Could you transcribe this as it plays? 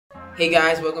Hey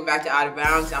guys, welcome back to Out of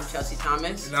Bounds. I'm Chelsi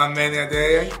Thomas. And I'm Manny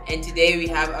Adeye. And today we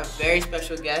have a very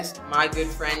special guest, my good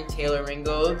friend Taylor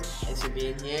Ringold. Thanks for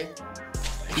being here.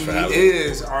 He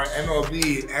is our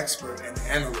MLB expert and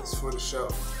analyst for the show.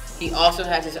 He also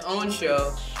has his own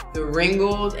show, the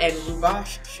Ringold and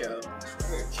Rubash Show.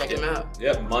 Check him out.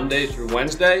 Yep, Monday through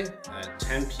Wednesday at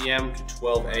 10 p.m. to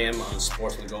 12 a.m. on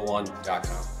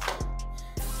sportsmango1.com.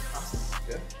 Awesome.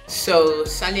 Yeah. So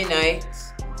Sunday night,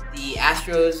 the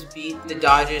Astros beat the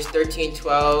Dodgers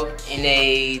 13-12 in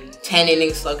a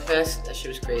 10-inning slugfest. That shit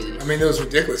was crazy. I mean, it was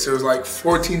ridiculous. There was like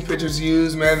 14 pitchers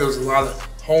used, man. There was a lot of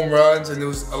home runs, and there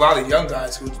was a lot of young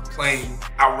guys who were playing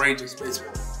outrageous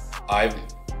baseball. I've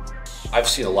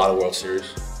seen a lot of World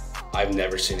Series. I've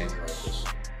never seen anything like this.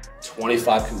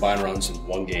 25 combined runs in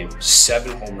one game,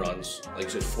 7 home runs, like you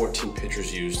said, 14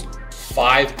 pitchers used,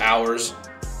 5 hours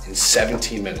and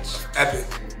 17 minutes.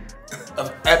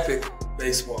 Of epic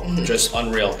baseball. Just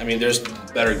unreal. I mean, there's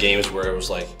better games where it was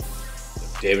like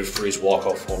David Freese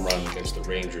walk-off home run against the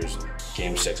Rangers in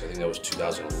Game 6. I think that was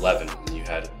 2011. And you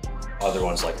had other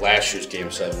ones like last year's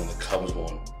Game 7 when the Cubs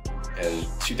won. And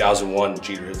 2001,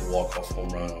 Jeter hit the walk-off home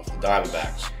run off the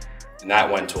Diamondbacks. And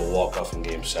that went to a walk-off in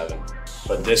Game 7.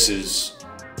 But this is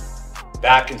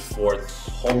back and forth,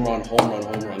 home run, home run,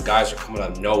 home run. Guys are coming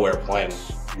out of nowhere playing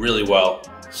really well.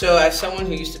 So as someone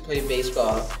who used to play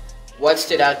baseball, what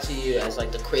stood out to you as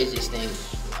like the craziest thing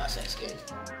from last night's game?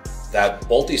 That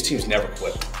both these teams never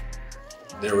quit.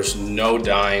 There was no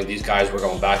dying. These guys were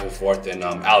going back and forth. And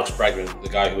Alex Bregman, the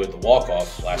guy who hit the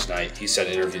walk-off last night, he said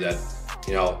in an interview that,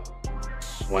 you know,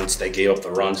 once they gave up the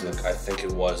runs in I think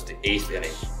it was the 8th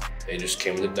inning, they just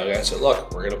came to the dugout and said, look,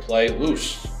 we're gonna play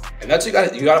loose. And that's you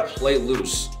gotta play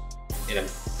loose in a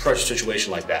pressure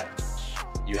situation like that.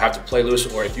 You have to play loose,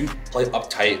 or if you play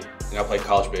uptight, and I played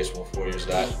college baseball 4 years of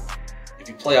that, if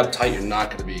you play uptight, you're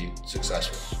not gonna be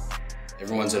successful.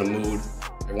 Everyone's in a mood,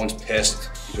 everyone's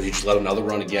pissed because you just let another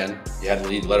run again. You had the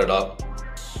lead, let it up.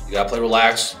 You gotta play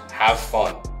relaxed, have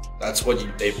fun. That's what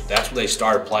they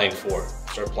started playing for.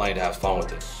 Started playing to have fun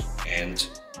with it. And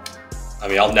I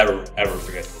mean, I'll never ever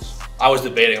forget this. I was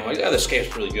debating, I'm like, yeah, this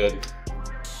game's really good.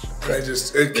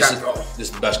 It capped off. This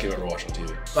is the best game I've ever watched on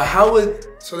TV. But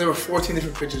so there were 14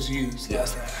 different pitchers used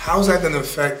last night. How is that gonna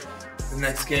affect the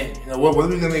next game? You know, what are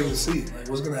we gonna be able to see? Like,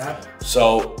 what's gonna happen?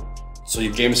 So you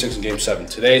have Game 6 and Game 7.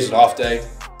 Today's an off day.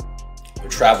 They're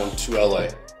traveling to LA.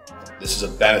 This is a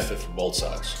benefit for both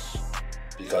sides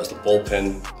because the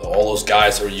bullpen, all those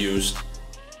guys that were used,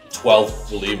 12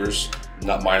 relievers,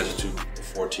 not minus the 2, the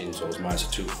 14, so it was minus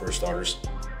the 2 first starters.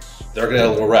 They're gonna get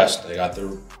a little rest. They got their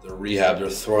rehab, their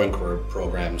throwing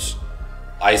programs,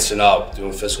 icing up,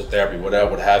 doing physical therapy,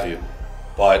 whatever, what have you.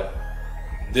 But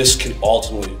this can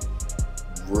ultimately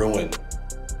ruin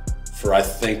for, I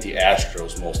think, the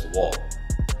Astros most of all.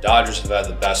 Dodgers have had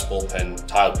the best bullpen,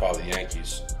 tied probably the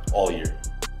Yankees, all year.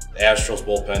 The Astros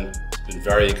bullpen has been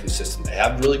very inconsistent. They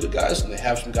have really good guys, and they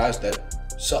have some guys that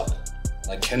suck.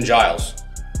 Like Ken Giles,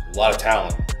 a lot of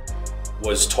talent,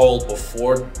 was told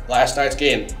before last night's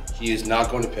game he is not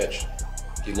going to pitch.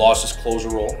 He lost his closer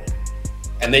role,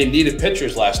 and they needed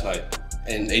pitchers last night.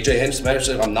 And AJ Hinch's manager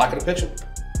said, I'm not going to pitch him.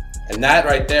 And that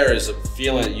right there is a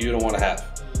feeling that you don't want to have,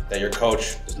 that your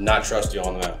coach does not trust you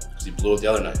on the mound, because he blew it the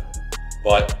other night.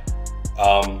 But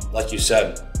like you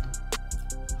said,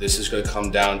 this is going to come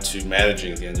down to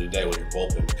managing at the end of the day with your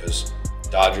bullpen, because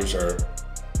Dodgers are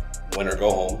win or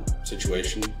go home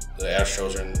situation. The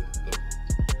Astros are in the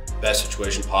best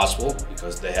situation possible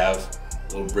because they have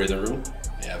a little breathing room.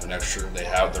 They have an extra,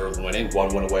 they're winning,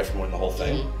 1 win away from winning the whole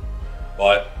thing.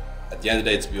 But at the end of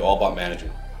the day, it's going to be all about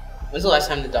managing. When's the last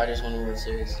time the Dodgers won a World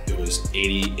Series? It was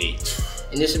 88.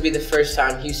 And this would be the first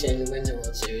time Houston wins a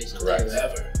World Series. Correct.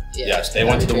 Ever. Yeah, yes, they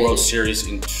went to the World Series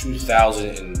in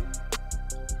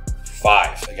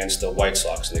 2005 against the White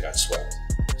Sox, and they got swept.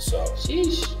 So,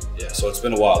 sheesh. Yeah, so it's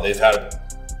been a while. They've had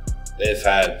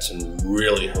some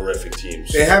really horrific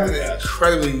teams. They have an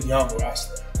incredibly young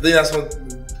roster. I think that's one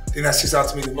thing that sticks out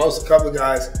to me the most. A couple of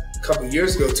guys, a couple of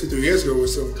years ago, 2-3 years ago, were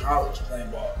still in college playing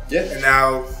ball. Yeah. And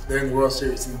now they're in the World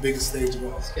Series, in the biggest stage of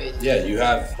all. That's crazy. Yeah, you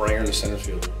have Springer, the center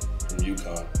fielder from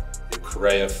UConn. You have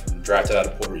Correa, drafted out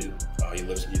of Puerto Rico. He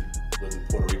lives in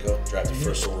Puerto Rico, drafted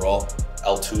first overall.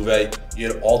 Altuve.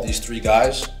 You had all these 3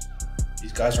 guys.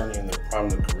 These guys aren't even in their prime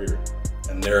of their career,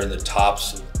 and they're the top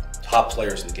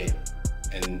players in the game.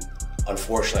 And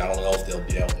unfortunately, I don't know if they'll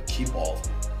be able to keep all of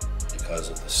them because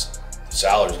of the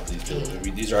salaries of these dudes. I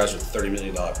mean, these guys are $30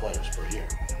 million players per year.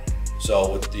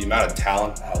 So with the amount of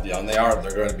talent, how young they are,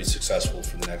 they're going to be successful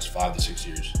for the next 5 to 6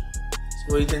 years. So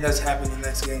what do you think has happened in the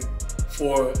next game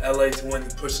for LA to win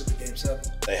and push it to Game 7?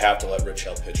 They have to let Rich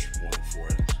Hill pitch more than 4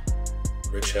 innings.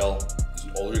 Rich Hill is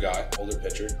an older guy, older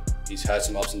pitcher. He's had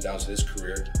some ups and downs in his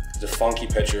career. He's a funky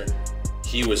pitcher.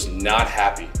 He was not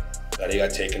happy that he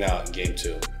got taken out in game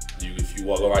 2. If you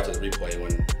go right to the replay,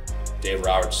 when Dave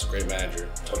Roberts, great manager,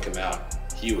 took him out,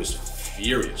 he was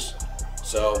furious.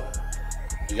 So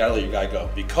you gotta let your guy go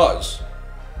because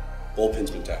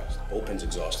bullpen's been taxed. Bullpen's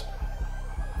exhausted.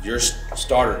 Your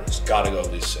starter has gotta go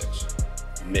at least 6,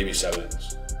 maybe 7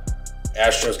 innings.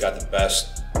 Astros got one of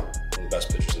the best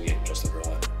pitchers in the game, Justin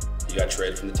Verlander. He got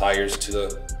traded from the Tigers to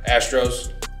the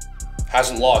Astros.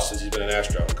 Hasn't lost since he's been an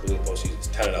Astro, including the postseason. It's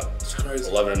 10-0. It's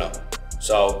crazy. 11-0.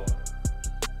 So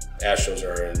Astros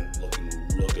are looking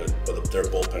real good, but their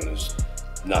bullpen is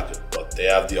not good. But they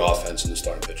have the offense and the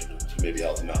starting pitcher to maybe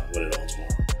help them out, win it once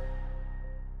more.